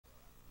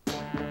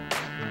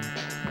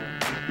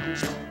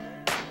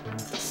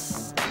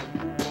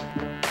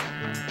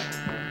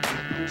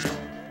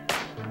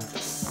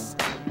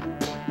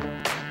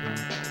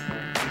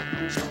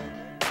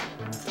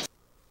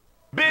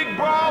Big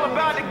brawl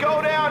about to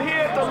go down here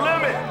at the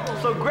limit.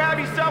 So grab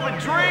yourself a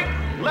drink.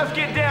 Let's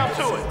get down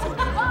to it.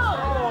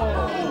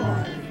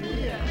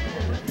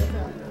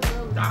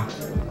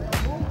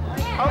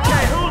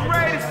 Okay, who's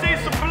ready to see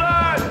some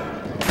blood?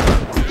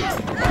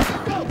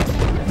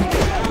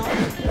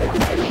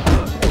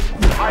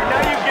 All right,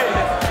 now you getting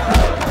it.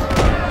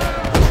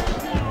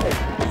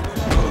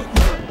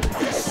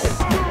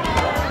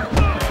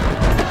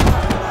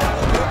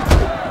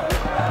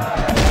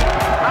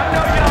 I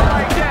know y'all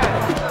like that.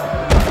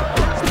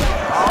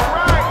 All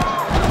right.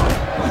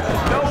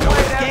 No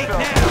way that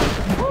felt.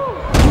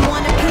 You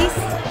want a piece?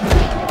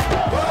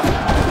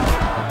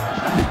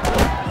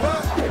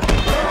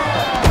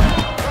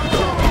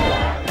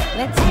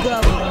 Let's go.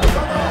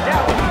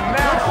 That was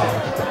massive.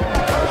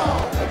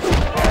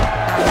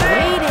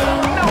 Waiting.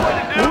 You know what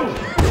to do.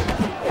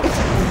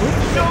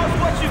 Show us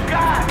what you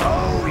got.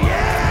 Oh,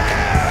 yeah.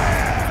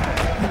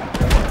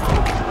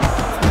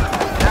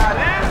 Now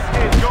this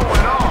is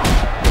going on.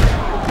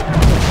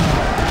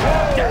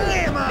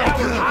 Damn, that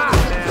was hot,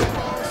 man.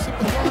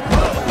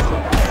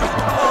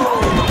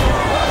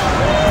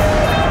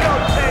 Let's go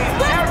change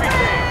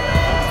everything.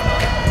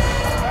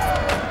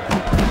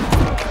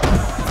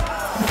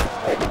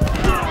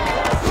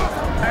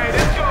 Hey,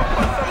 this gonna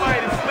put somebody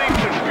to sleep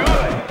for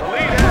good.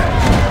 Believe that.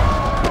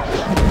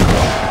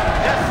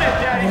 That's it,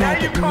 Daddy. Now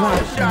you call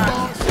the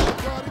shots.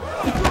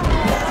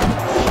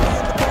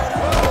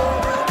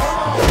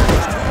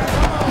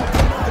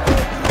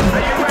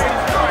 Are you ready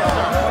to start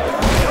something?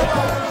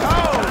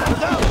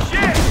 Oh,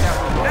 shit.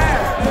 That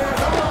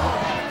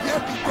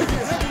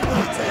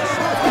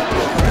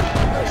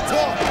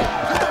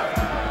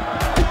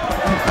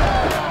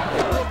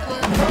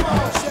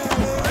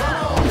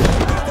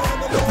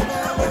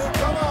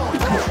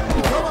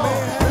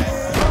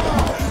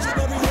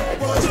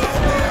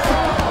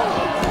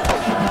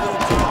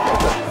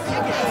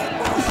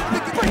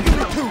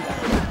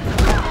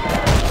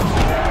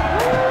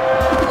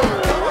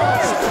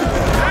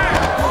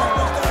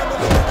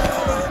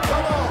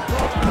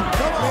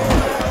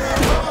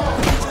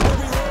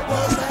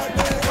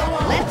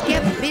Let's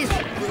get busy.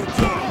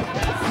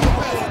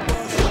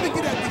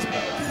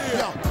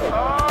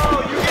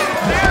 Oh, you getting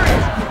serious?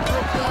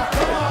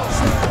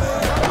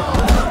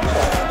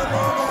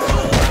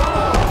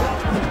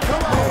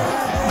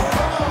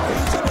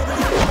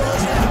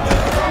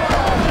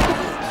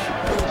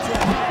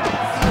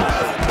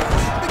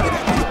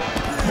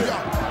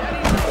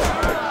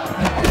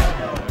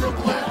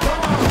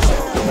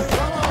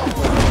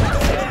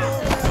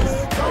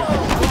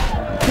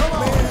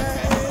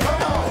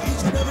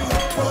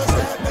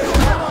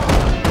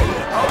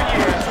 Oh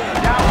yeah,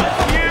 that was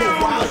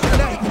huge.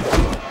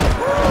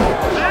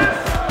 This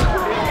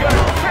is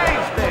gonna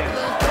change things.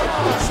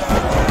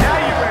 Now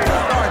you ready to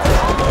start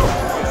something.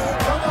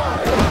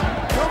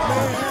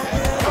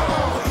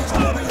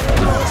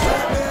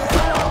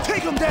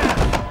 Take him down.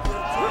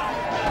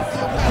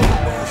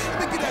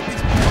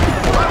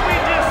 What we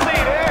just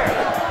see there?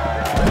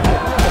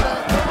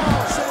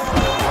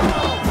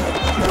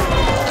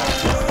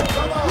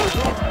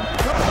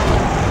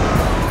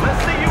 Let's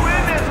see you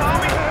in this,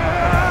 homie.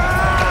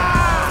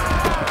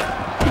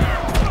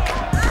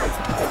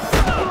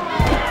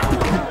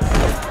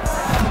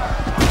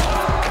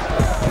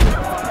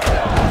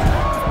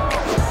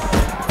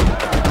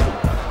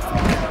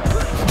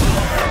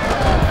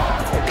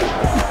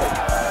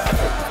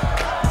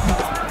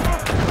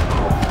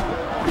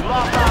 You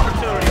lost the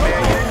opportunity, man.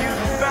 You didn't use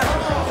the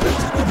special.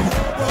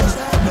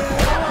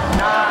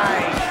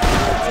 Nice.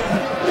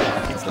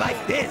 It's like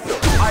this.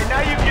 All right,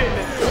 now you getting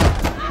it.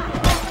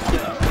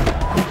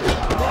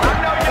 I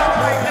know y'all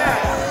like that.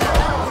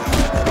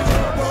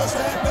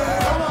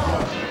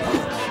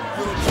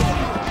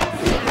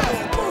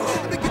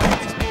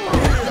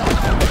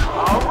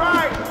 All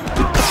right.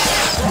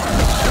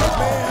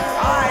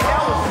 All right,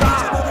 that was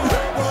solid.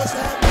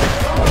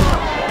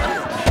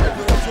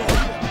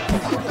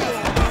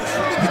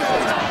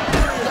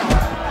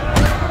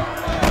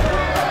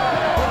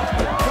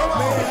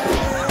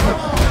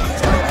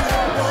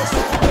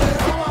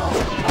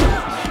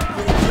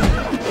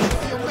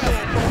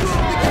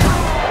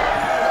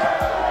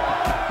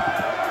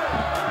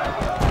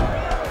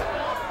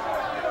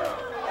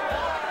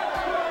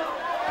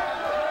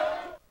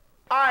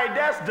 All right,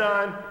 that's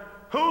done.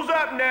 Who's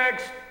up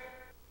next?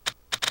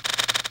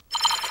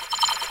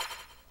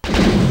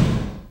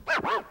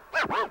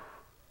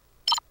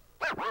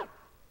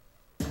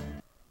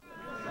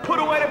 Put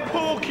away the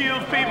pool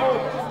cues, people.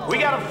 We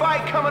got a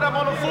fight coming up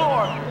on the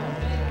floor.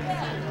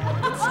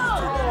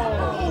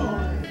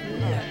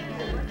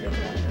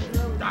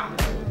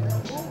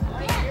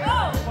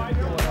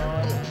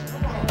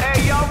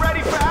 Hey, y'all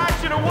ready for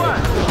action or what?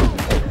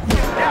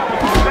 That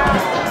was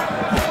massive.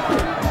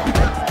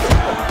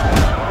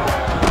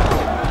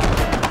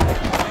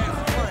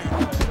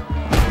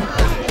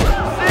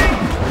 See?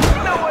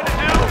 You know what to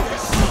do.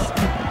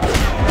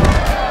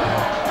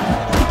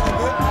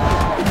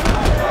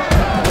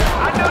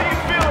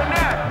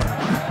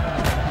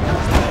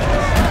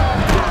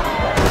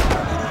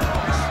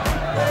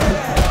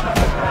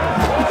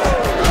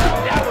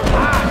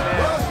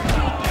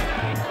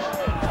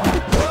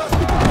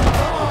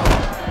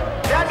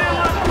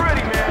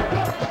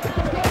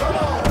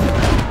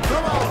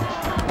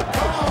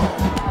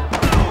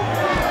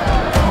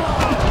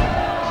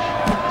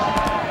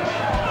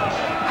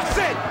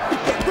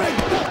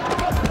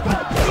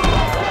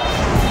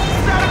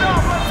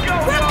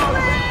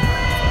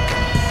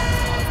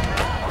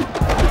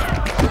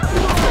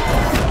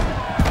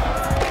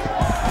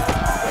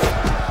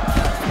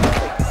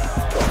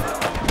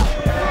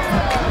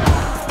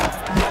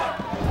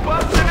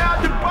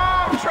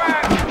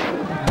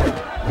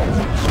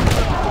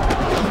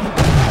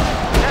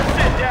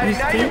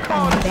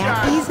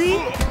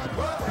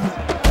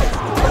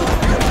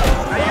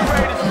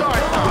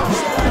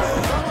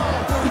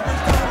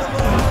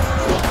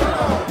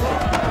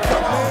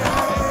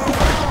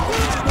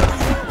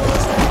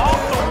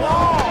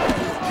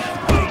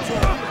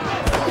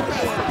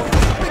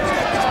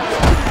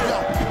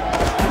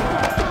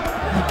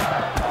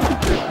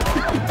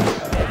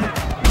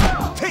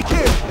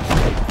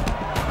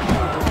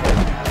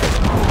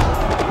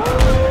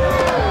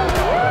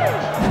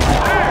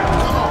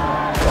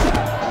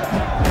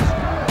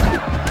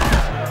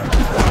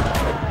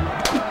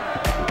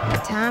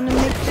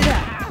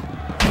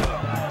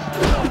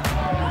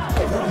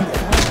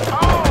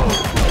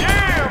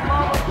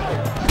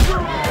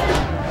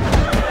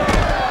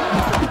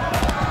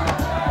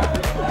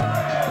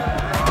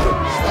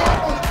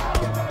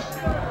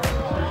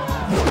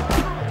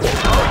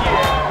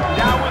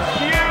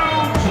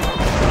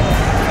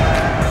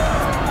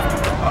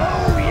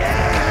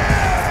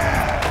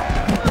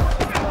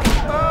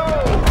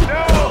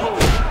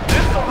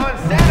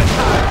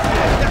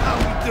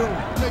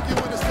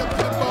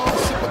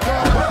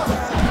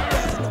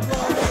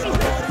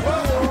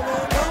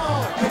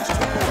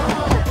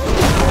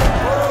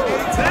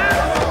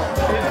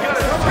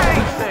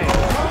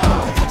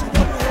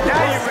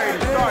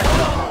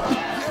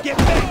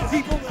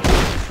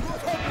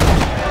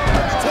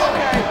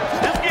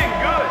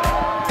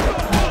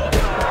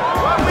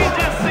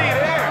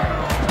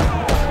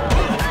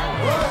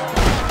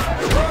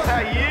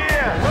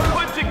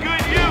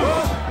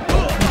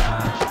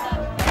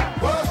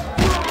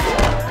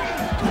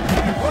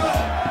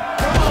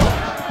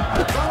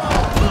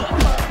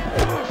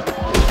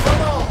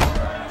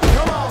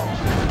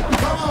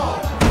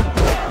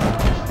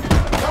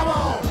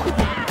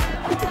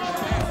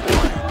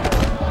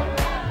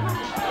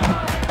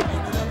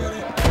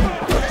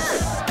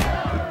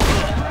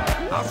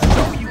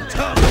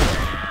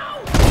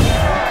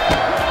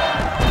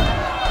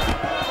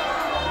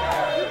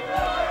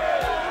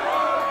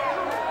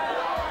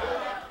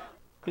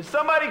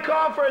 Somebody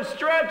call for a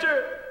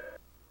stretcher.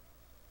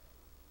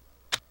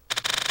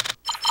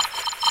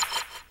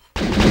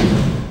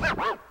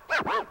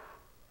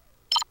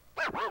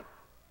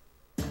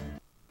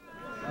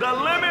 The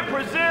Limit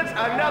presents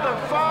another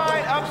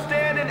fine,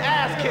 upstanding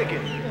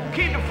ass-kicking.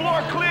 Keep the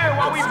floor clear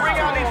while we bring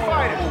out these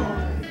fighters.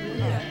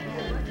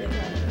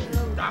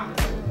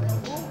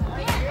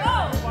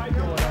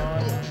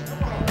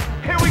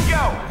 Here we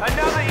go.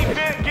 Another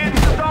event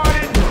getting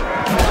started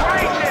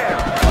right now.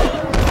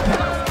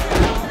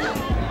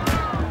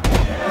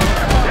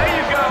 There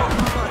you go.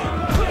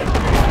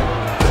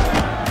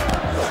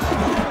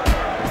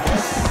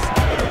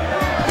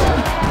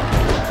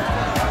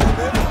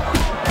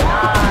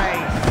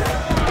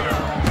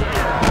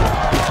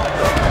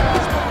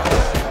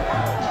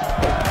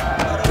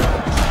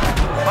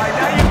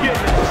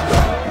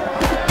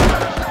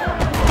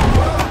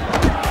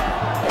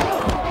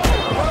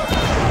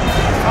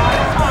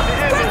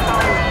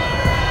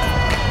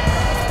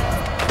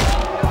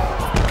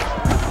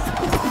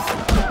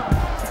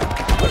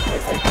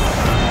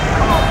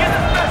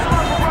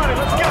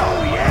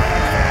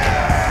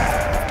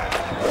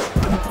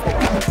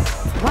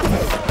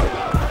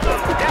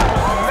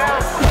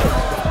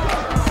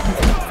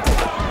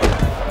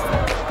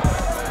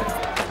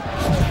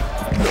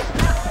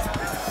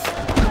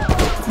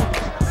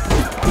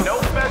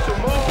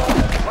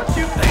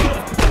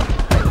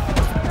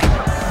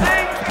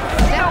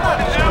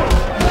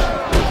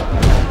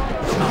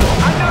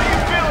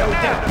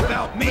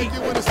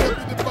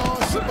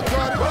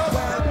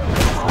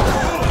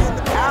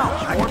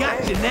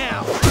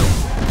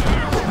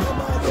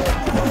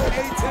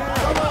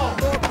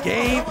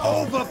 Game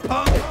over,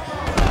 punk!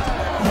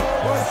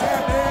 What's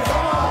happening?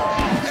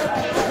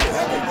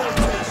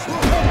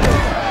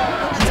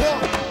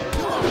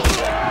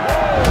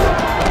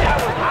 That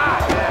was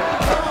hot,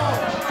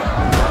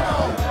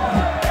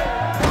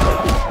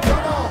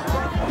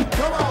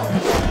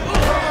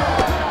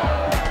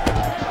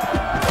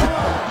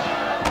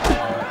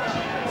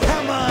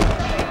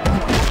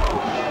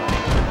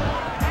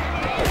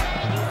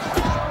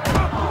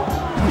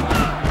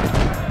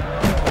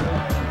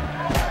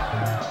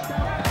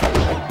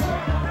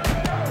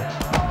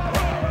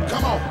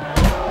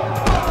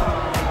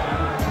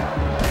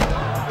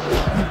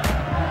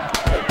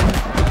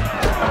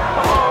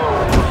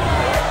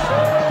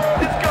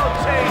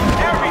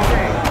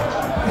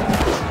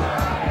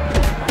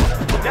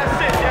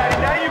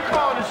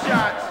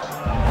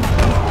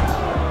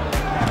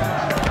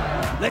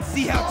 Let's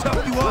see how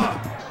tough you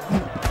are.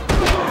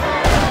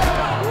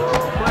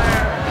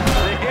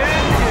 the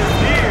end is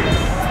near.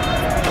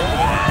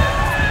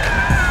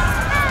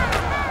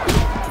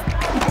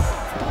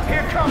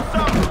 Here comes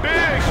something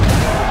big.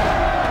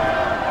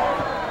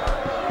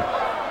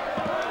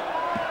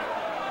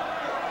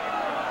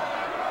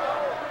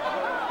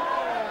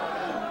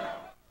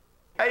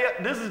 Hey,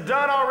 this is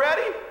done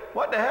already?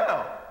 What the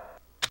hell?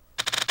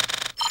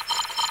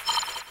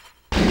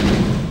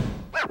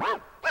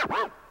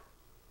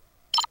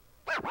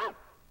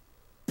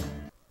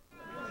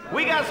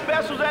 We got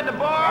specials at the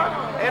bar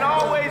and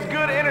always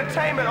good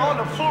entertainment on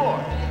the floor.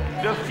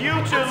 The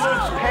future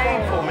looks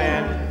painful,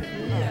 man.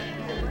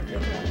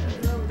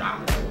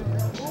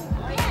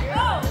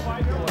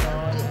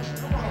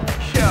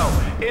 Show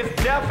is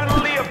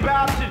definitely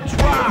about to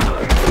drop.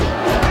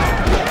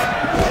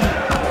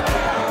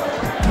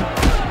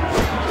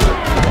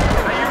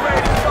 Are you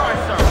ready to start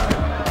something?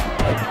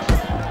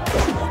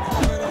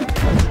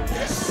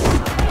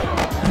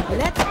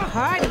 Let's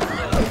party.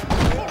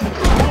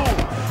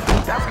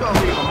 That's gonna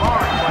leave a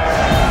mark,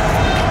 player.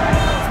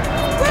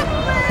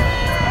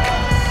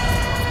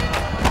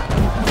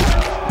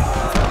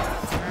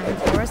 Time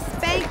for a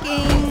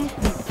spanking.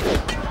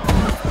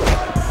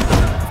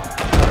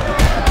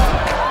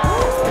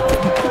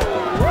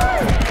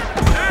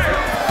 Yeah.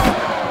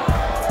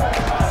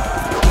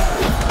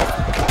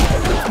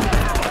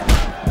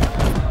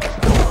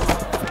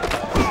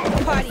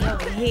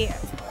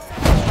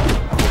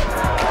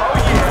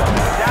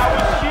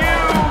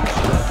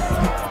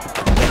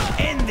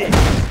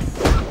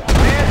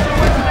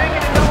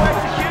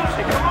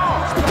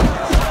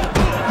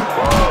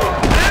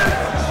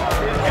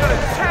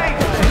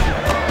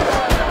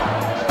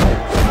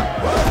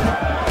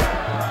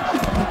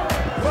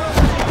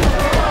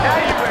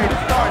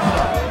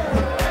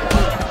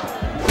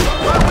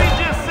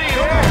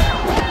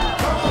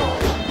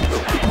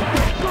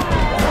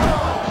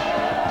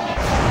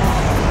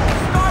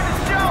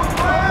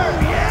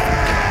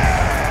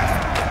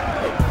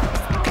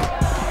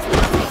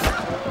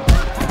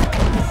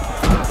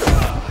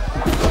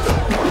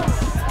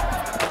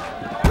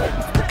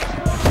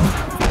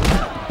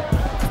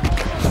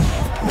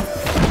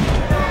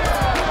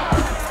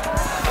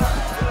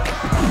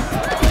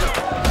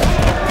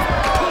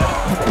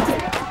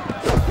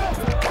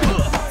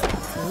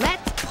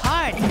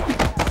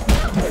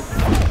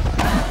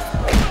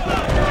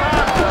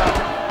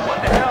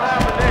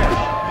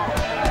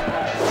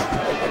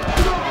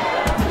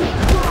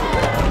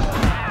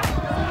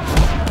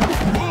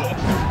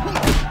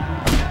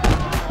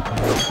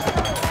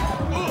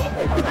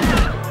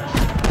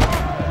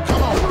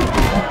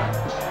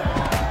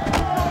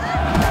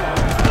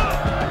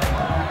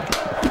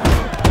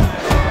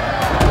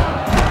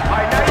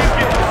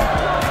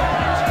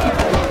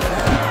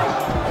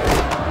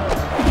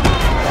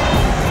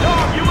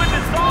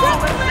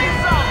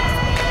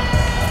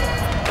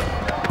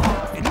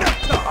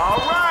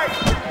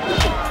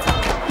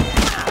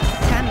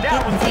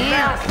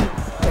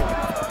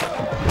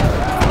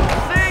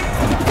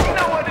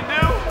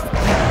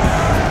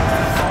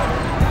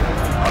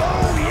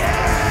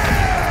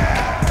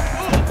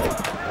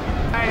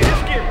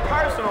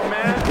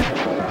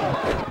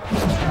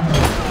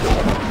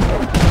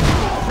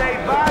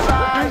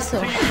 so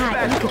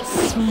hot, you could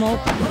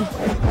smoke me.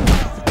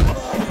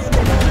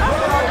 That's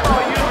what I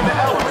call using the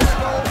elements.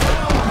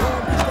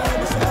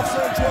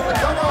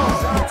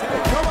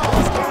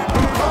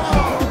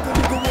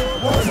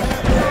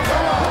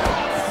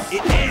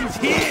 It ends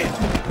here.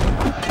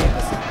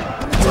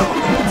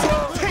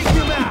 Take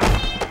him out.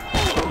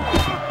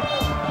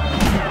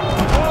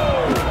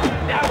 Whoa,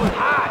 that was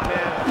hot,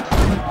 man.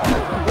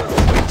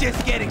 We're just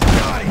getting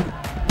started.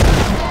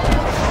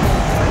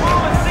 Come on,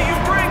 let's see you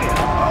bring it.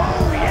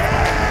 Oh, yeah!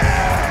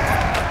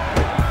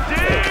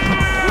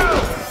 Damn!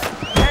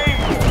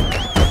 Painful.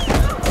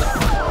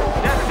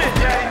 That's it,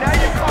 Jay. Now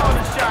you call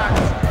the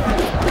shots.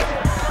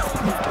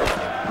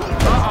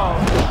 Uh-oh.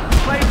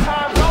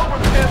 Playtime's over,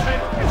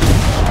 Pimpin'.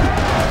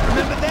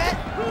 Remember that?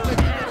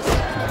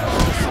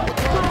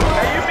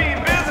 Hey, you mean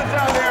business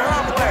out there,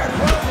 huh, Blair?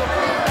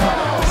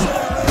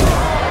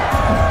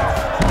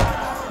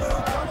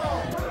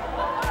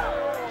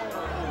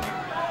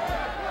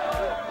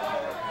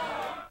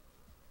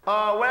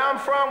 Where I'm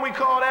from, we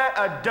call that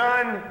a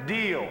done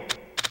deal.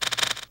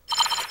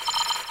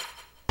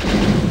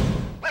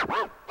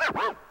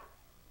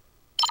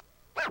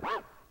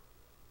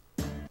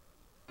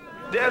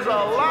 There's a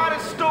lot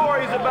of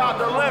stories about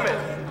the limit.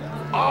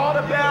 All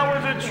the bad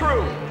ones are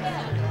true.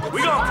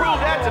 We're gonna prove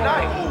that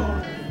tonight.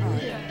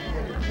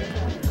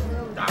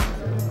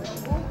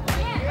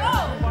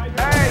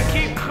 Hey,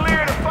 keep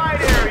clear the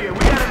fight area. We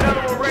got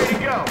another one ready to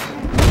go.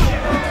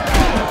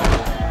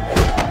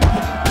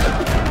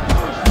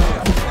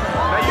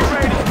 Now you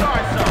ready to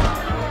start something?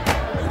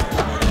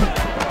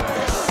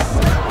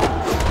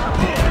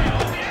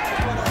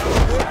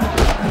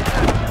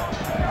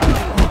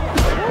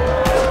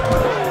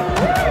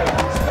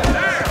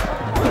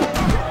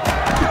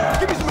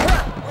 Give me some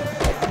help.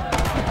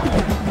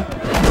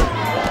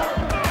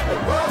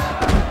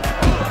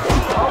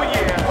 Oh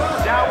yeah,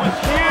 that was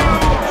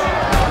huge.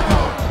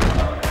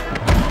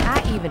 I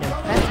even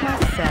impressed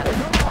myself.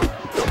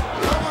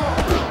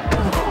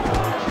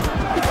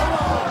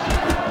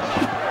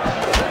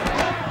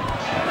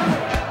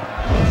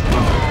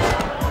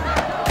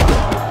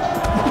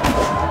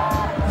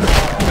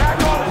 Back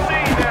on the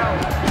scene now.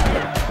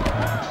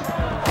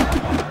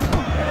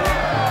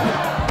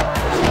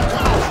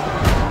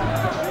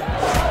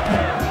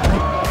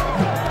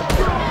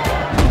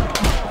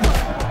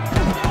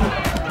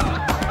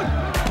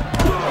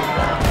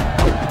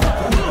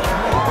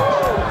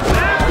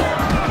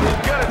 This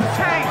is gonna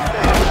taste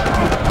it.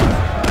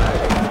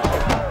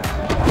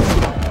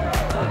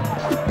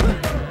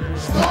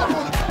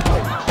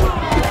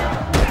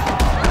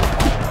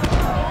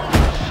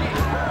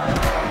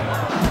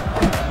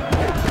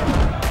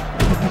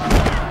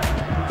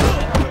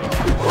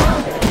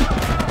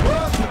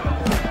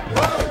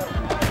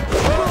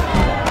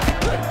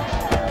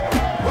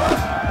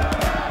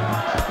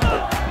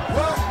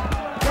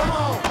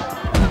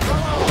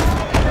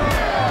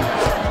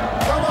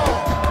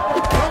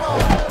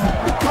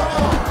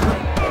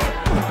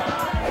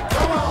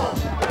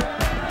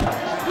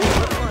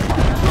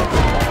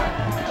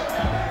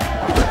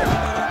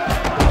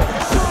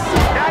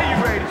 Now you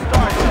ready to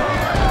start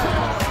something.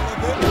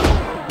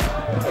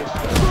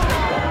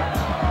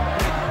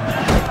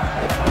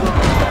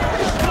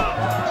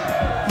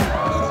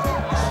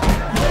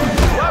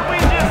 What we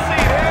just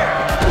see there?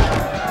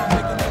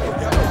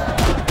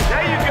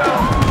 There you go.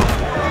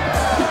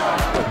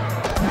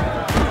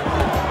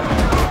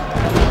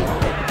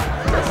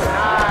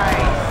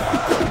 Nice.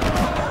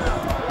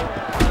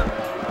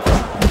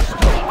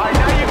 All right,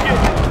 now you get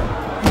it.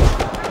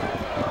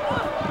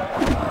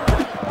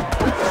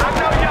 I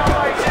know y'all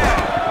like that.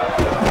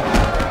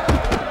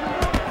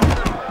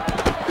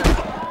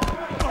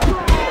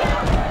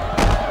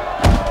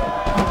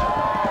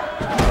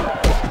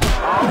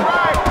 All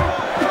right.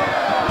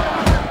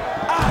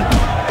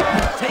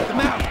 Take him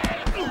out.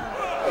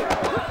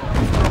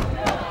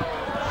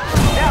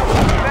 That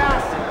was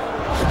massive.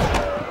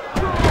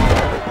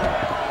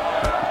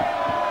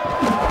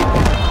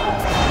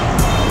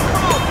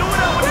 Come on, do it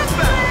up with this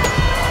back.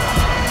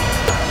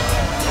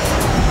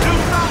 Do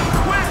something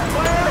quick,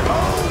 Blair.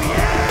 Oh,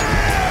 yeah!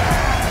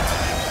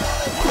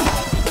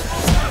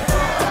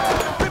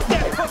 Rip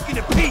that fucking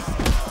to pieces.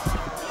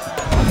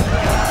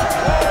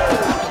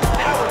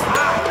 That was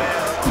hot, man.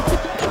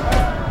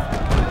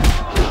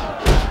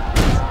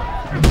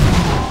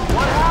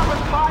 What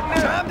happened,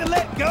 partner? Time to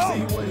let go.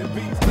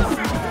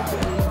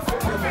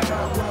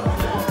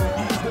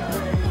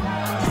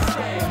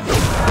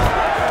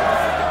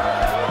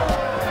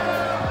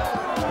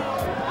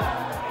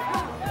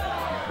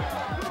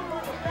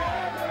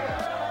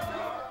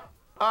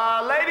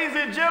 Ladies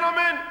and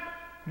gentlemen,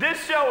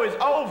 this show is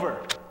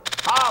over.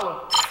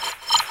 Holla.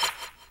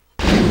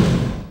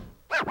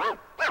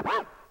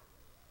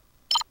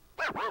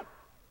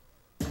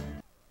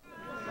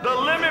 The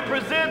Limit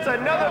presents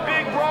another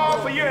big brawl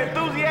for your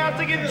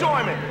enthusiastic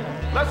enjoyment.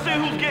 Let's see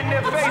who's getting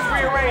their face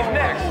rearranged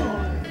next.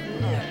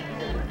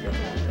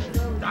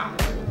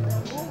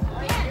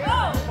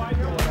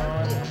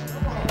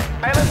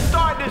 Hey, let's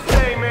start this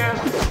thing, man.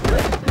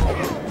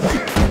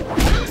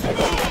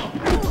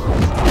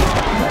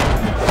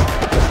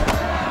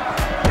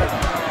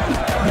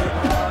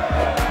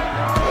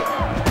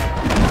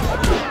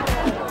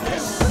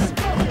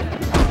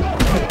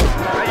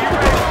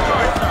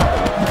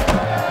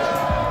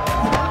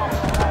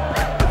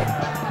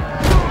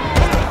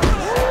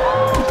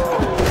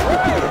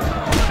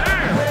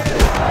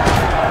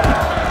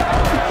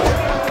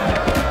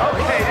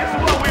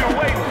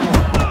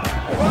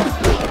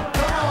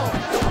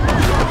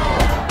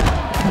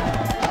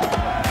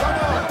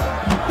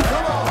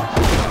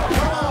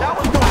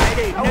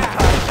 Wait That was now.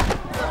 tight.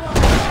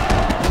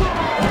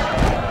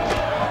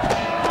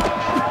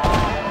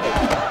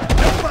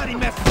 Nobody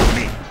messes with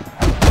me.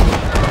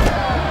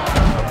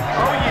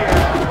 Oh yeah,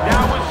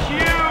 that was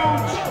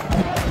huge.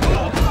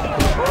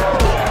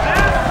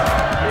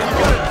 This is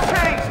gonna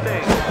change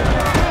things.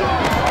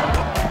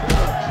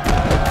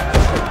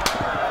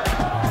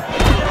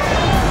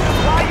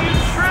 Why you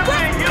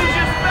tripping? Use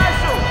your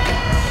special.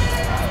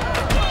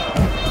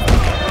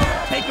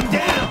 Take him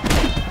down.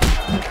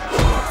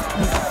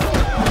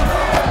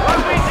 What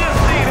did we just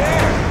see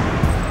there?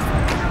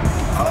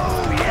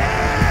 Oh,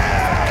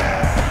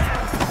 yeah!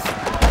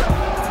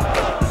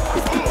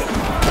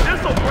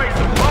 This'll break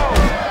some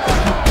bones.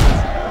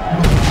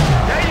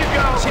 There you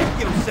go. Check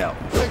yourself.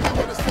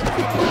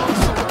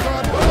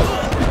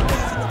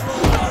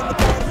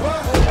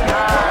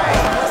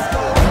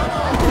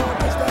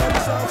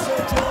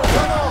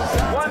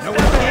 One No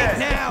step escape ahead.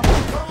 now.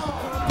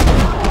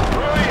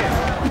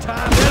 Brilliant.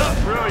 Time up.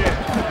 Brilliant.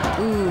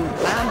 Ooh,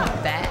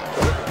 I'm bad.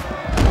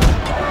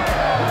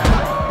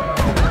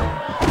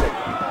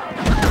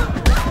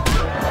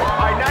 All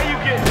right, now you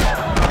get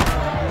it.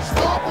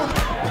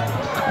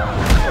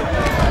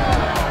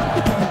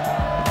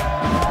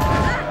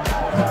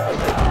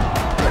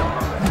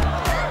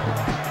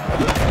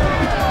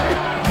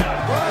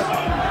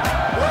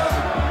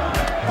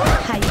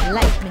 How you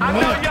like me I know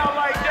now? y'all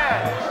like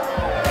that.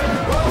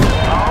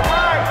 All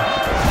right.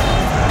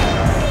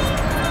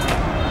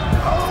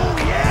 Oh,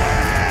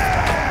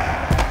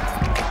 yeah!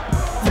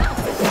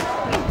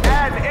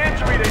 Add an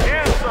injury to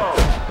insult.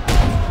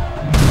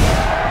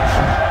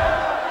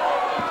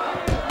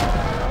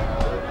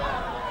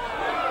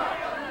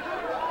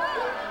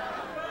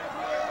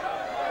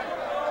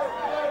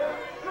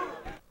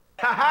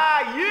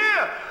 Ha-ha,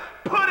 yeah!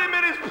 Put him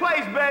in his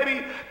place,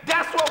 baby.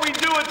 That's what we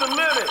do at the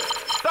limit.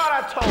 Thought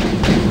I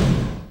told you.